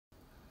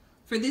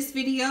For this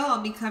video, I'll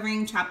be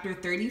covering chapter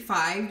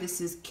 35. This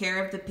is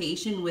care of the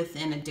patient with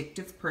an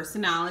addictive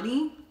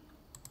personality.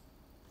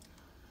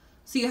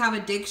 So you have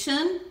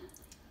addiction.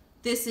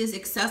 This is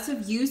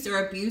excessive use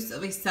or abuse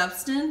of a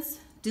substance,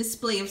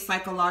 display of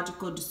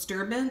psychological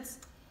disturbance,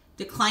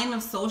 decline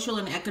of social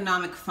and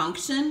economic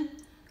function,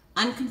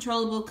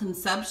 uncontrollable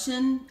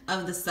consumption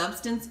of the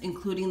substance,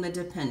 including the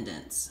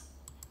dependence.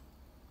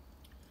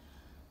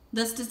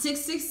 The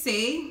statistics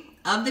say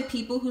of the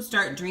people who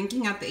start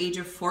drinking at the age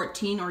of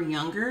 14 or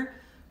younger,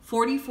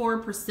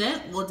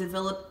 44% will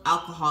develop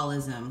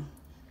alcoholism.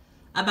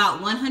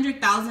 About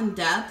 100,000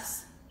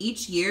 deaths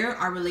each year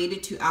are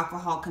related to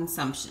alcohol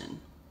consumption.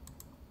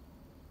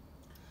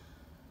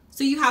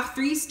 So you have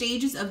 3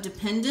 stages of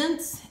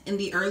dependence. In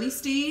the early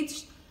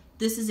stage,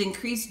 this is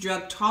increased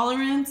drug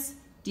tolerance,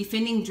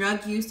 defending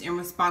drug use in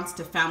response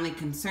to family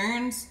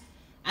concerns,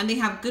 and they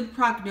have good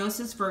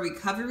prognosis for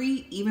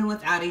recovery even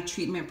without a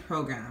treatment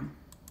program.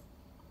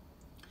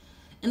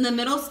 In the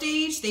middle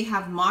stage, they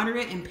have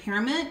moderate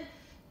impairment.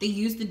 They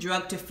use the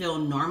drug to feel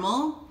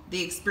normal. They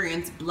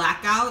experience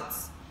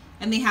blackouts,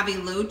 and they have a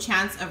low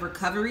chance of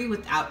recovery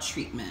without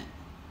treatment.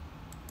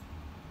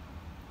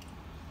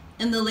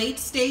 In the late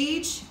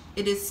stage,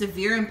 it is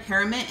severe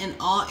impairment in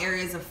all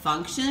areas of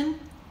function.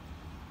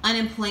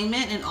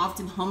 Unemployment and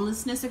often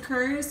homelessness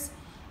occurs,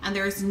 and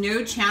there is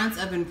no chance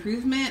of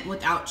improvement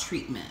without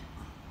treatment.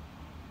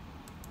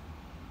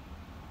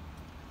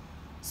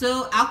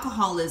 So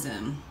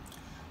alcoholism.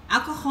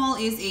 Alcohol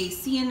is a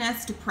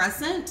CNS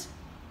depressant.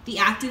 The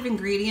active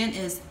ingredient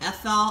is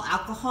ethyl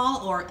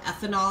alcohol or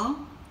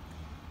ethanol.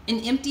 An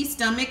empty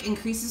stomach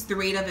increases the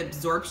rate of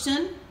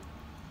absorption.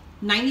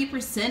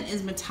 90%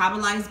 is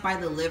metabolized by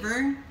the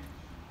liver.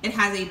 It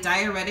has a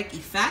diuretic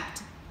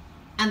effect.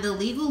 And the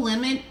legal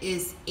limit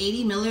is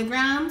 80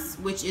 milligrams,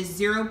 which is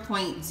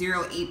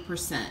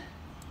 0.08%.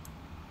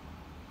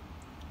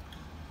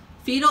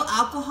 Fetal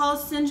alcohol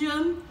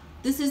syndrome.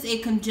 This is a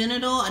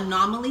congenital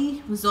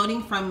anomaly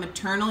resulting from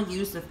maternal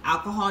use of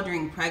alcohol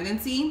during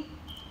pregnancy.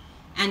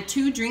 And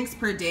 2 drinks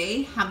per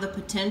day have the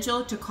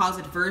potential to cause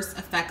adverse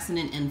effects in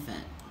an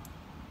infant.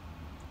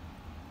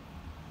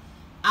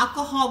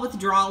 Alcohol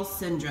withdrawal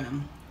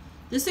syndrome.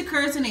 This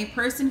occurs in a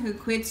person who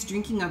quits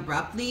drinking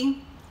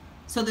abruptly.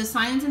 So the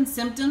signs and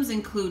symptoms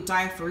include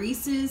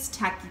diaphoresis,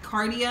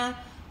 tachycardia,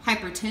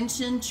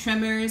 hypertension,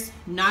 tremors,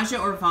 nausea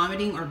or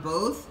vomiting or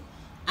both,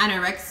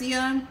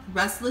 anorexia,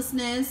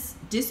 restlessness,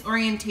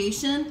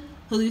 disorientation,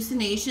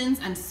 hallucinations,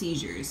 and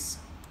seizures.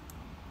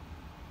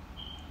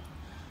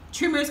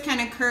 Tremors can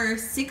occur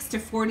 6 to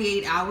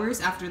 48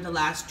 hours after the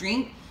last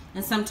drink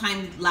and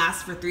sometimes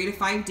last for 3 to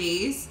 5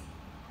 days.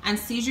 And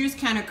seizures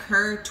can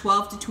occur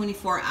 12 to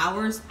 24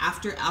 hours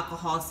after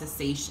alcohol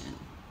cessation.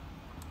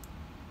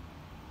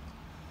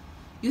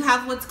 You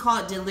have what's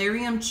called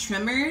delirium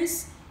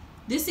tremors.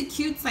 This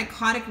acute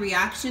psychotic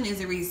reaction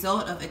is a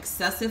result of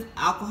excessive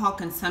alcohol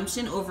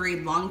consumption over a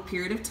long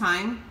period of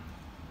time.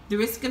 The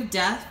risk of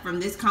death from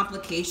this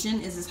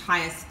complication is as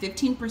high as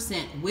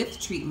 15% with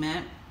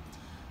treatment.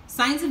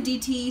 Signs of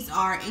DTs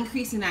are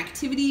increase in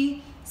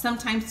activity,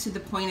 sometimes to the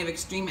point of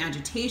extreme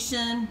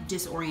agitation,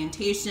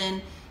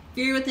 disorientation,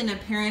 fear with an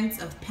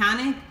appearance of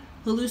panic,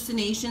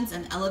 hallucinations,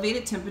 and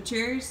elevated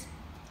temperatures.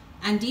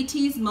 And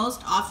DTs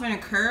most often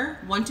occur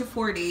 1 to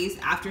 4 days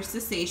after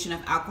cessation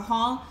of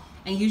alcohol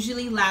and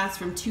usually last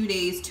from 2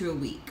 days to a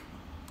week.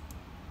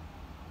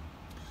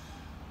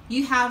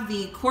 You have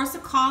the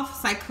Korsakoff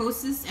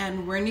psychosis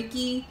and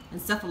Wernicke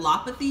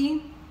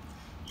encephalopathy.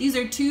 These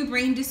are 2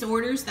 brain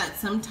disorders that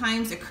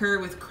sometimes occur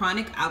with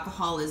chronic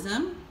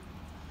alcoholism.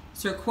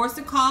 So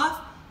Korsakoff,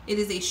 it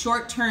is a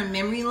short-term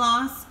memory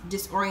loss,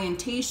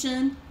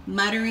 disorientation,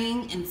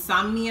 muttering,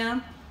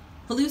 insomnia,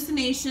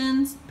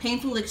 hallucinations,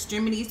 painful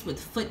extremities with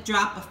foot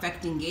drop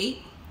affecting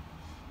gait.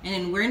 And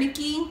in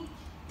Wernicke,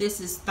 this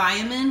is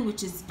thiamine,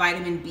 which is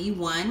vitamin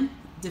B1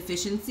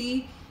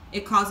 deficiency.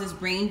 It causes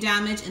brain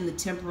damage in the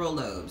temporal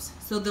lobes.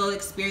 So they'll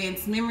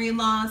experience memory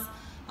loss,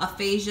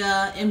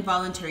 aphasia,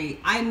 involuntary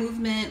eye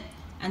movement,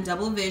 and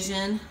double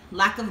vision,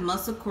 lack of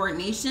muscle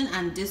coordination,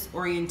 and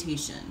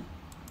disorientation.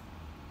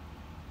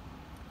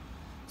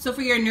 So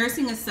for your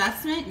nursing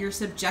assessment, your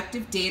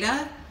subjective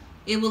data,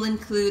 it will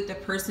include the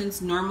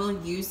person's normal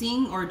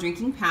using or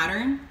drinking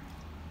pattern,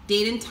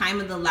 date and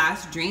time of the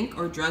last drink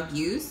or drug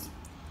use,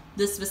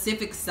 the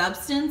specific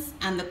substance,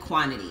 and the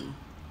quantity.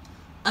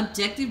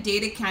 Objective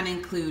data can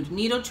include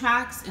needle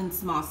tracks and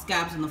small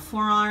scabs on the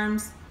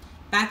forearms,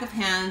 back of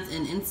hands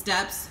and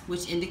insteps,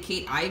 which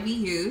indicate IV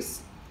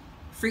use,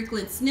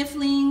 frequent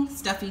sniffling,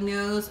 stuffy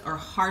nose, or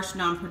harsh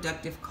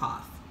non-productive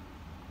cough.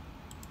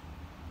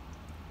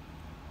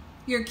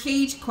 Your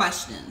CAGE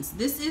questions.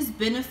 This is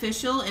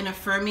beneficial in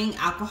affirming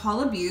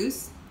alcohol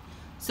abuse.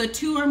 So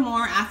 2 or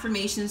more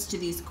affirmations to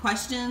these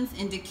questions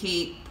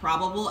indicate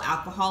probable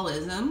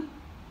alcoholism.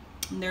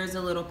 And there's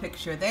a little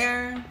picture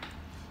there.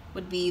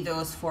 Would be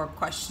those 4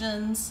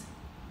 questions.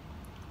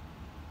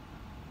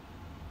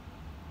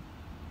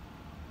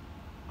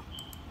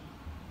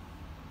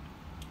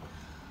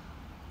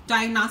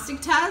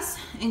 Diagnostic tests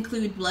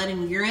include blood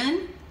and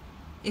urine.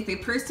 If a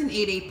person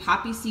ate a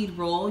poppy seed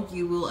roll,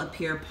 you will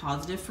appear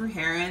positive for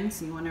heroin,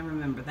 so you want to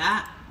remember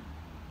that.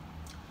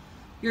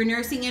 Your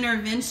nursing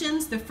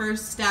interventions, the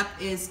first step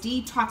is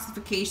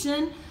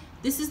detoxification.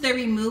 This is the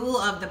removal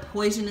of the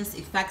poisonous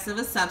effects of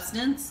a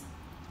substance.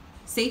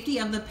 Safety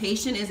of the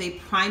patient is a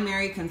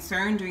primary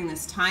concern during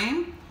this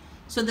time.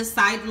 So the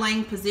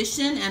side-lying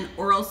position and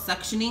oral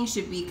suctioning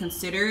should be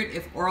considered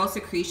if oral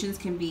secretions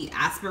can be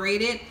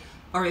aspirated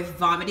or if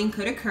vomiting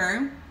could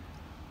occur.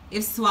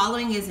 If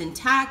swallowing is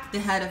intact, the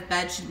head of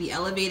bed should be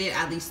elevated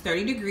at least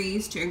 30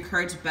 degrees to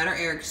encourage better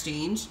air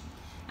exchange.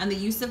 And the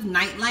use of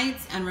night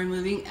lights and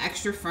removing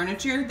extra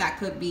furniture that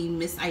could be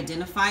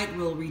misidentified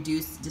will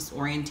reduce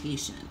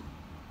disorientation.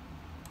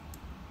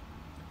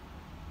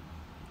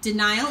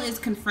 Denial is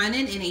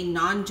confronted in a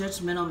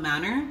non-judgmental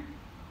manner,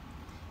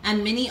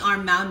 and many are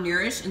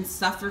malnourished and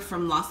suffer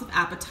from loss of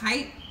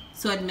appetite,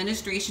 so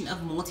administration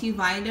of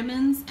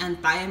multivitamins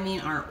and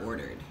thiamine are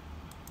ordered.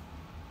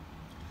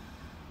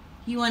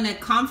 You want to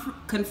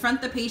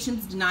confront the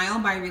patient's denial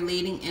by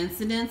relating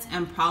incidents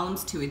and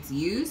problems to its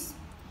use,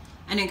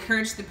 and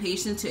encourage the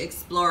patient to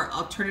explore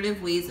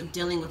alternative ways of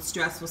dealing with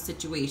stressful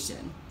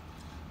situations.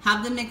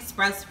 Have them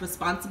express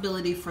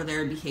responsibility for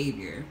their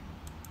behavior.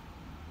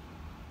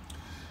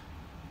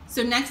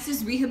 So next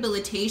is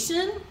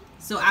rehabilitation.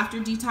 So after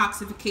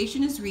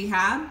detoxification is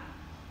rehab.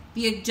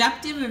 The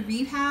objective of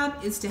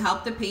rehab is to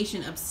help the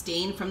patient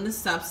abstain from the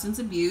substance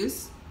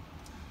abuse.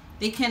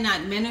 They can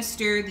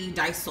administer the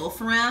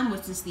disulfiram,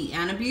 which is the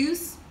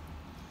antabuse.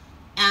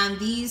 And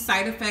these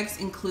side effects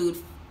include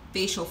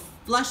facial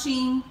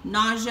flushing,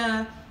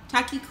 nausea,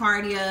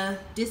 tachycardia,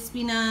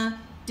 dyspnea,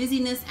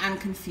 dizziness, and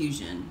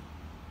confusion.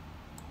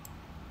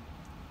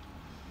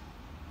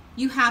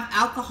 You have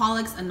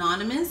Alcoholics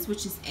Anonymous,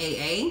 which is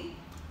AA.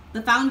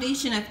 The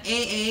foundation of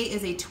AA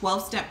is a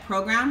 12-step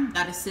program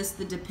that assists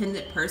the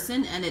dependent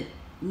person in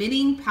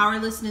admitting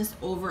powerlessness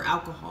over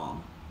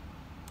alcohol.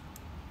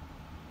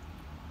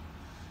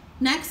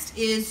 Next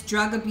is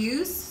drug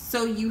abuse.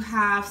 So you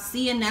have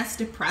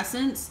CNS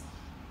depressants.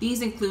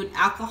 These include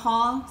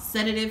alcohol,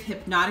 sedative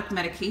hypnotic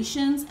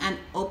medications, and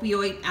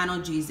opioid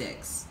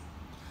analgesics.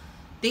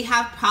 They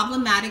have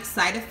problematic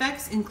side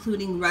effects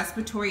including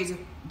respiratory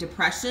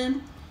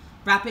depression,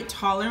 rapid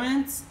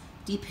tolerance,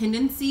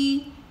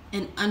 dependency,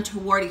 and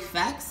untoward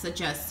effects such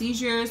as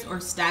seizures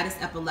or status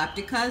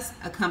epilepticus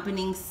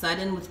accompanying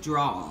sudden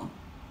withdrawal.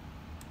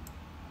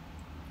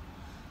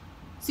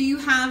 So you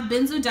have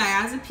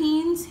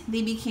benzodiazepines.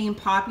 They became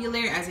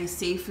popular as a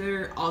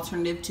safer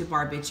alternative to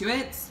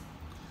barbiturates.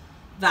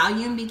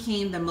 Valium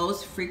became the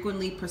most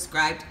frequently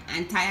prescribed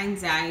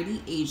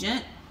anti-anxiety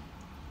agent.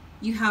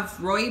 You have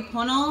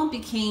rohypnol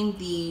became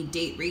the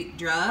date rape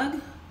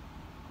drug.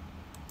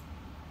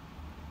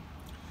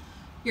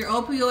 Your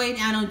opioid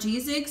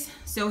analgesics.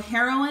 So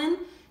heroin,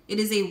 it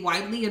is a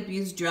widely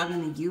abused drug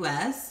in the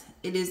US.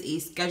 It is a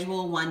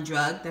Schedule I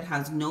drug that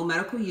has no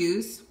medical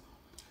use.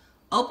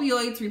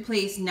 Opioids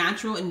replace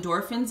natural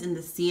endorphins in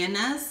the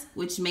CNS,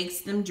 which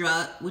makes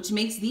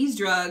these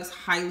drugs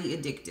highly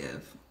addictive.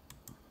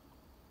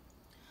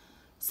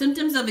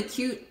 Symptoms of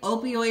acute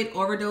opioid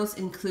overdose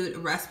include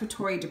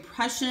respiratory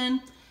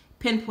depression,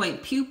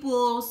 pinpoint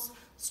pupils,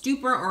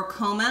 stupor or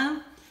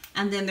coma,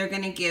 and then they're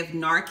going to give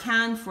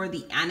Narcan for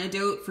the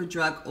antidote for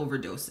drug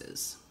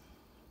overdoses.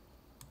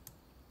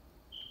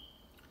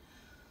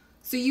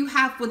 So you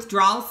have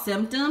withdrawal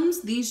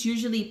symptoms. These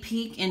usually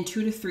peak in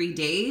 2 to 3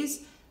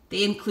 days.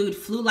 They include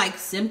flu-like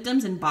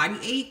symptoms and body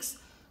aches,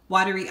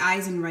 watery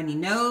eyes and runny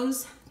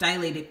nose,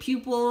 dilated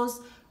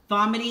pupils,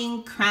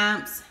 vomiting,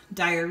 cramps,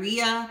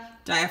 diarrhea,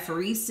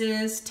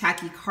 diaphoresis,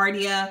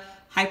 tachycardia,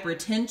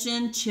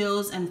 hypertension,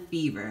 chills, and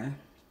fever.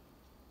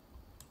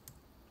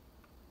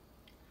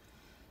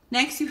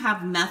 Next, you have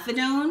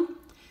methadone.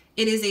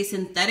 It is a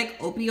synthetic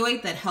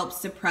opioid that helps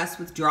suppress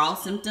withdrawal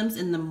symptoms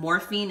in the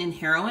morphine and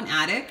heroin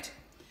addict.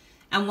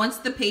 And once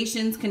the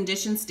patient's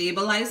condition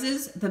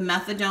stabilizes, the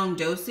methadone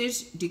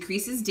dosage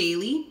decreases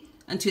daily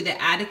until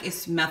the addict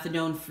is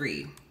methadone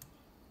free.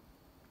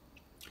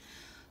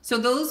 So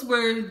those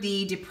were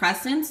the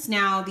depressants.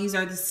 Now these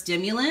are the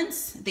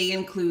stimulants. They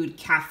include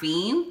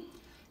caffeine,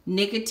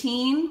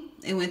 nicotine,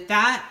 and with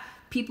that,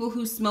 people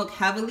who smoke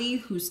heavily,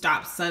 who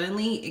stop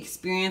suddenly,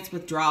 experience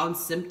withdrawal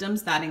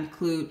symptoms that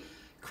include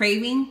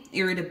craving,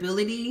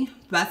 irritability,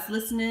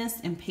 restlessness,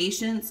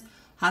 impatience,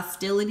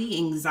 hostility,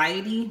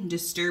 anxiety,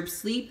 disturbed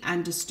sleep,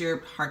 and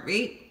disturbed heart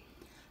rate.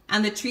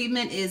 And the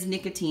treatment is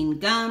nicotine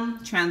gum,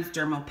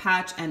 transdermal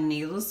patch, and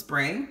nasal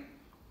spray.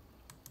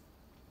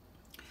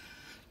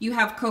 You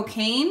have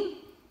cocaine,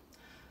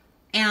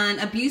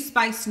 and abuse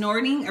by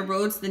snorting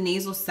erodes the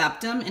nasal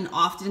septum and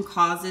often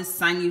causes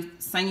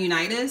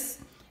sinusitis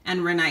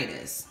and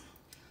rhinitis.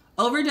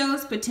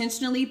 Overdose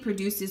potentially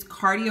produces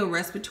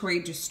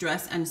cardiorespiratory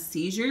distress and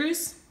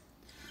seizures.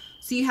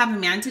 So you have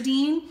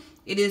amantadine.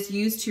 It is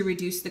used to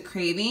reduce the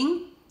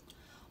craving.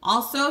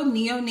 Also,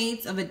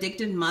 neonates of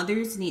addicted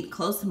mothers need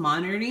close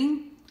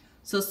monitoring.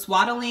 So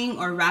swaddling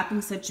or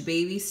wrapping such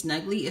babies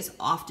snugly is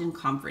often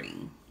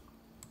comforting.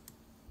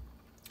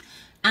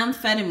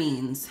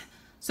 Amphetamines.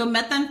 So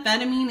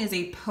methamphetamine is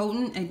a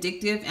potent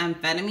addictive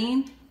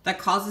amphetamine that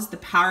causes the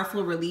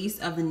powerful release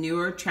of the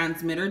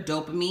neurotransmitter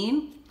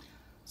dopamine.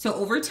 So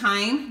over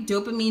time,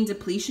 dopamine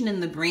depletion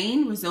in the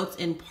brain results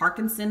in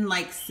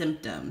Parkinson-like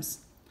symptoms.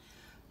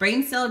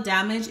 Brain cell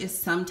damage is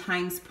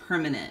sometimes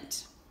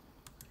permanent.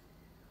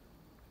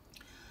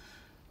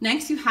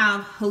 Next, you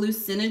have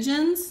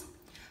hallucinogens.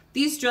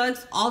 These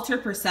drugs alter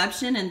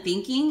perception and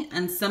thinking,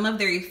 and some of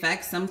their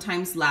effects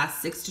sometimes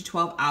last 6 to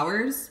 12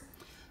 hours.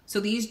 So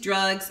these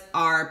drugs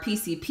are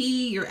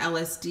PCP, your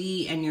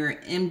LSD, and your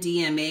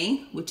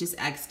MDMA, which is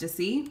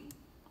ecstasy.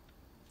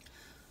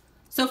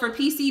 So for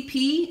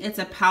PCP, it's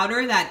a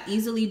powder that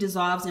easily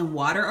dissolves in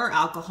water or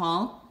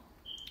alcohol.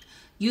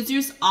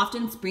 Users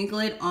often sprinkle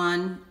it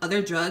on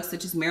other drugs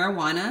such as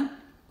marijuana.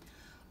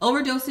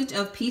 Overdosage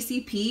of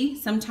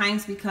PCP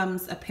sometimes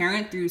becomes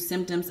apparent through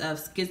symptoms of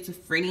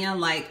schizophrenia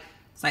like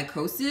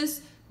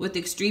psychosis with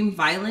extreme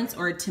violence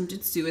or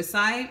attempted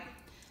suicide.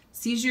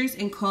 Seizures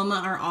and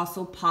coma are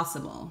also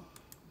possible.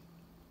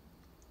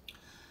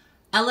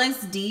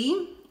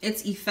 LSD,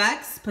 its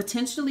effects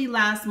potentially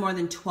last more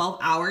than 12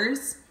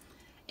 hours.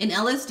 An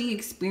LSD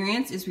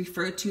experience is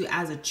referred to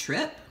as a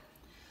trip.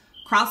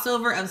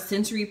 Crossover of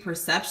sensory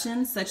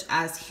perceptions such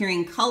as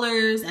hearing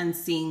colors and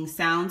seeing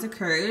sounds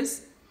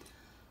occurs.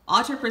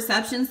 Altered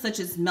perceptions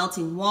such as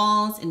melting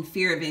walls and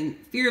fear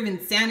of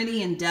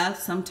insanity and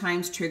death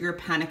sometimes trigger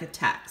panic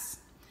attacks.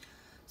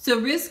 So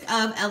risk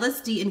of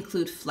LSD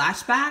include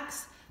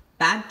flashbacks,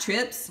 bad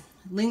trips,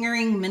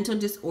 lingering mental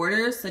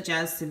disorders such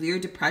as severe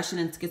depression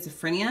and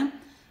schizophrenia,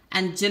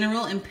 and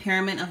general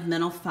impairment of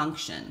mental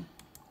function.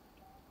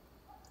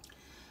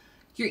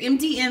 Your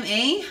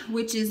MDMA,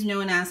 which is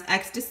known as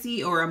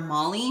ecstasy or a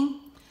Molly,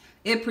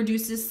 it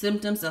produces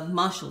symptoms of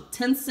muscle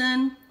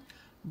tension,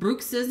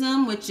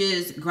 bruxism, which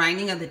is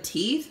grinding of the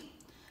teeth,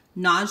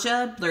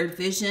 nausea, blurred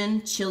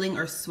vision, chilling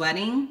or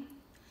sweating,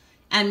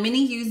 and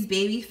many use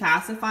baby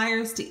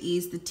pacifiers to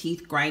ease the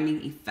teeth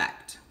grinding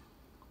effect.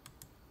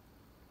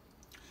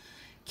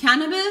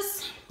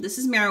 Cannabis, this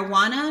is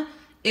marijuana.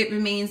 It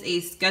remains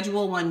a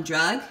Schedule I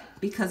drug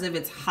because of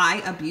its high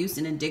abuse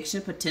and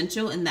addiction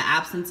potential in the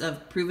absence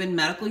of proven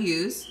medical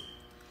use.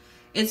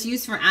 It's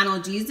used for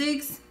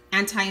analgesics,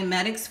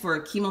 antiemetics for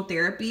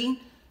chemotherapy,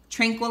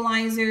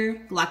 tranquilizer,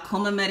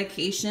 glaucoma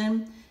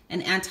medication,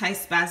 and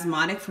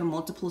antispasmodic for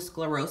multiple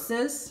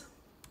sclerosis.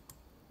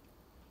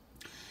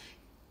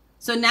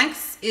 So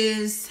next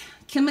is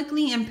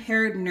chemically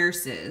impaired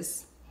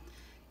nurses.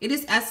 It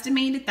is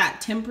estimated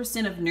that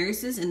 10% of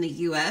nurses in the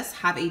US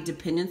have a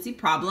dependency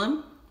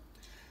problem.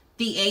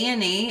 The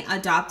ANA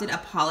adopted a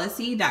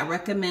policy that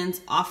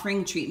recommends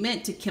offering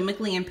treatment to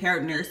chemically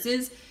impaired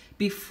nurses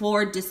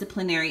before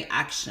disciplinary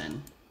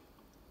action.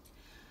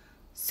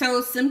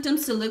 So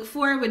symptoms to look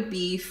for would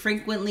be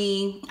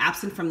frequently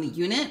absent from the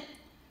unit,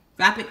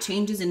 rapid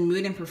changes in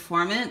mood and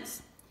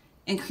performance,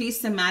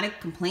 increased somatic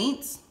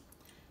complaints,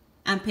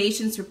 and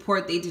patients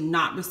report they did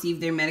not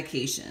receive their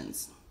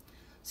medications.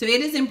 So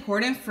it is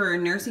important for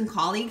nursing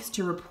colleagues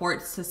to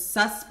report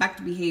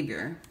suspect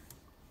behavior.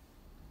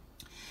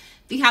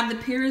 They have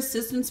the peer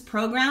assistance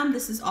program.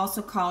 This is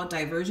also called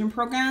diversion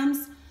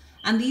programs.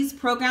 And these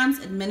programs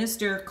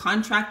administer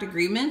contract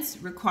agreements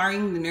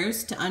requiring the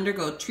nurse to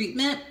undergo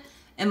treatment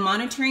and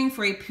monitoring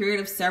for a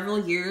period of several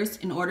years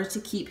in order to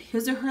keep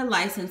his or her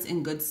license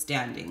in good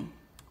standing.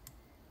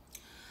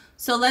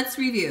 So let's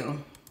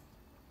review.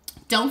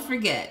 Don't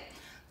forget,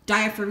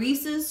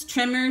 diaphoresis,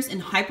 tremors,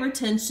 and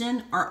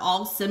hypertension are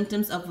all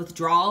symptoms of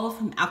withdrawal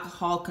from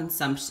alcohol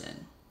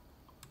consumption.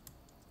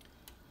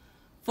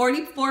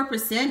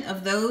 44%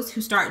 of those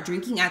who start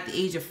drinking at the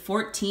age of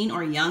 14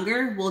 or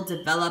younger will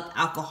develop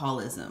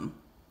alcoholism.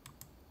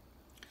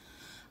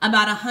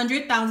 About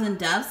 100,000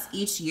 deaths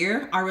each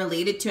year are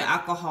related to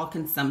alcohol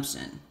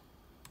consumption.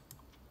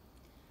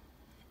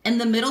 In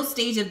the middle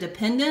stage of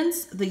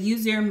dependence, the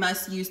user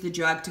must use the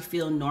drug to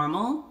feel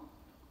normal.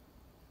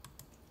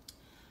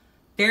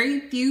 Very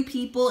few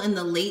people in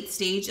the late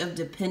stage of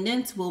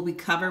dependence will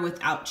recover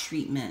without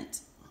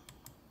treatment.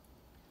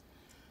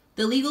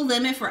 The legal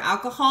limit for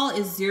alcohol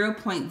is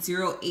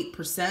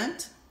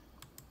 0.08%.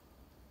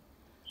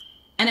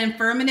 An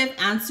affirmative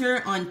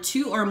answer on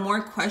 2 or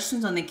more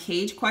questions on the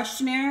CAGE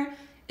questionnaire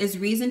is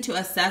reason to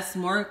assess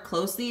more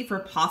closely for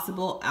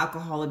possible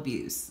alcohol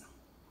abuse.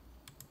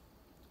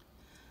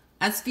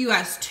 As few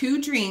as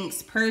 2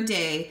 drinks per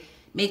day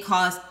may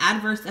cause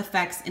adverse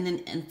effects in an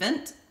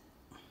infant.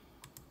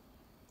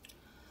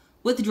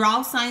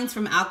 Withdrawal signs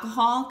from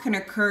alcohol can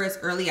occur as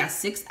early as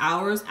 6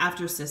 hours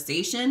after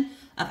cessation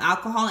of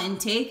alcohol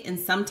intake and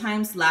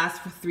sometimes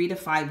last for 3 to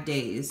 5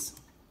 days.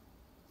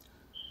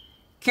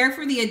 Care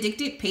for the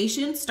addicted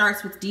patient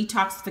starts with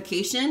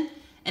detoxification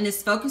and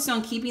is focused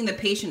on keeping the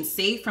patient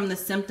safe from the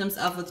symptoms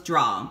of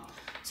withdrawal.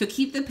 So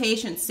keep the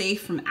patient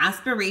safe from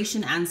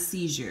aspiration and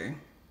seizure.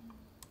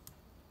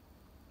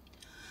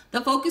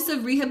 The focus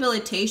of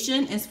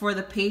rehabilitation is for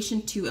the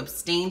patient to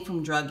abstain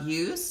from drug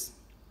use.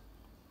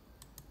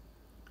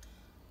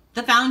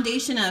 The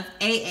foundation of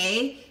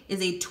AA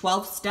is a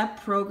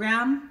 12-step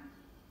program.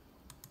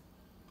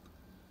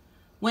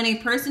 When a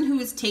person who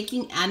is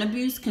taking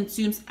Antabuse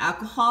consumes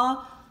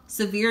alcohol,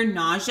 severe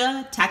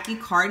nausea,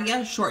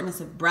 tachycardia,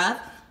 shortness of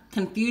breath,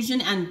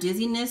 confusion, and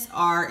dizziness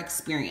are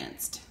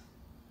experienced.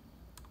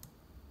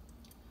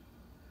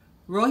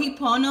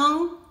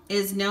 Rohypnol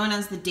is known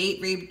as the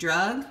date rape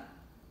drug.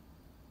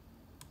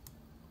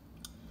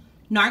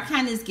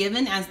 Narcan is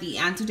given as the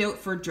antidote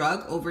for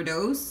drug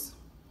overdose.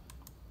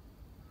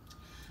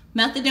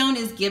 Methadone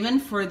is given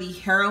for the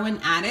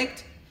heroin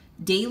addict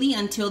daily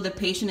until the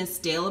patient is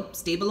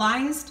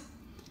stabilized,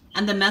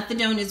 and the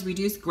methadone is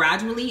reduced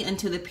gradually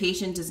until the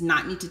patient does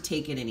not need to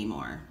take it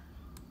anymore.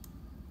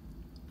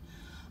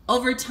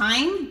 Over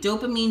time,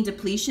 dopamine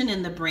depletion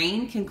in the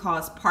brain can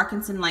cause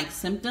Parkinson-like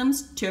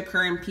symptoms to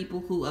occur in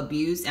people who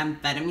abuse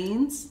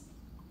amphetamines.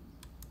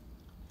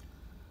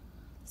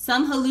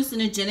 Some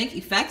hallucinogenic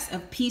effects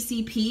of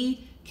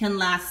PCP can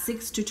last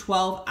 6 to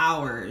 12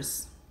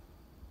 hours.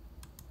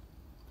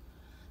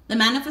 The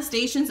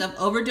manifestations of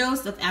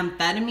overdose of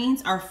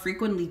amphetamines are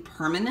frequently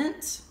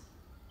permanent.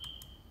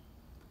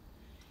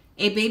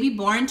 A baby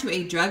born to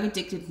a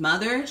drug-addicted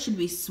mother should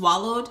be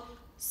swaddled,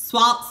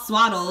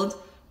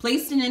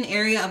 placed in an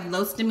area of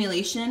low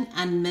stimulation,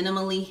 and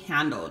minimally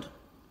handled.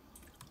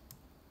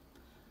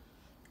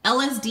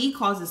 LSD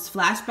causes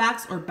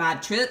flashbacks or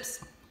bad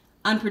trips,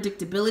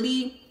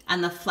 unpredictability,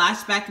 and the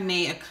flashback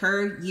may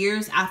occur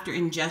years after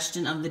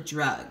ingestion of the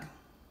drug.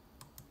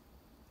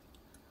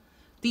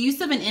 The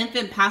use of an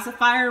infant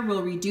pacifier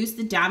will reduce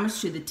the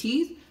damage to the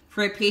teeth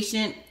for a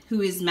patient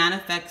who is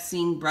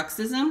manifesting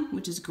bruxism,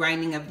 which is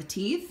grinding of the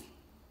teeth.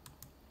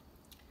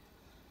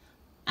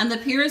 And the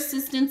peer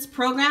assistance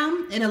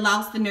program, it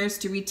allows the nurse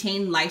to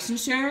retain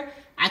licensure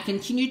and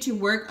continue to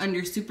work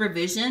under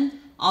supervision,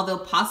 although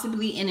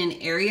possibly in an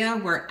area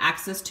where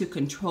access to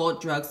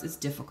controlled drugs is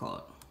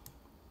difficult.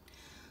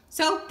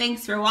 So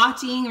thanks for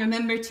watching.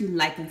 Remember to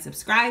like and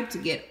subscribe to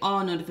get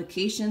all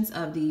notifications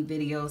of the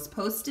videos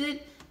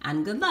posted,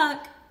 and good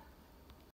luck.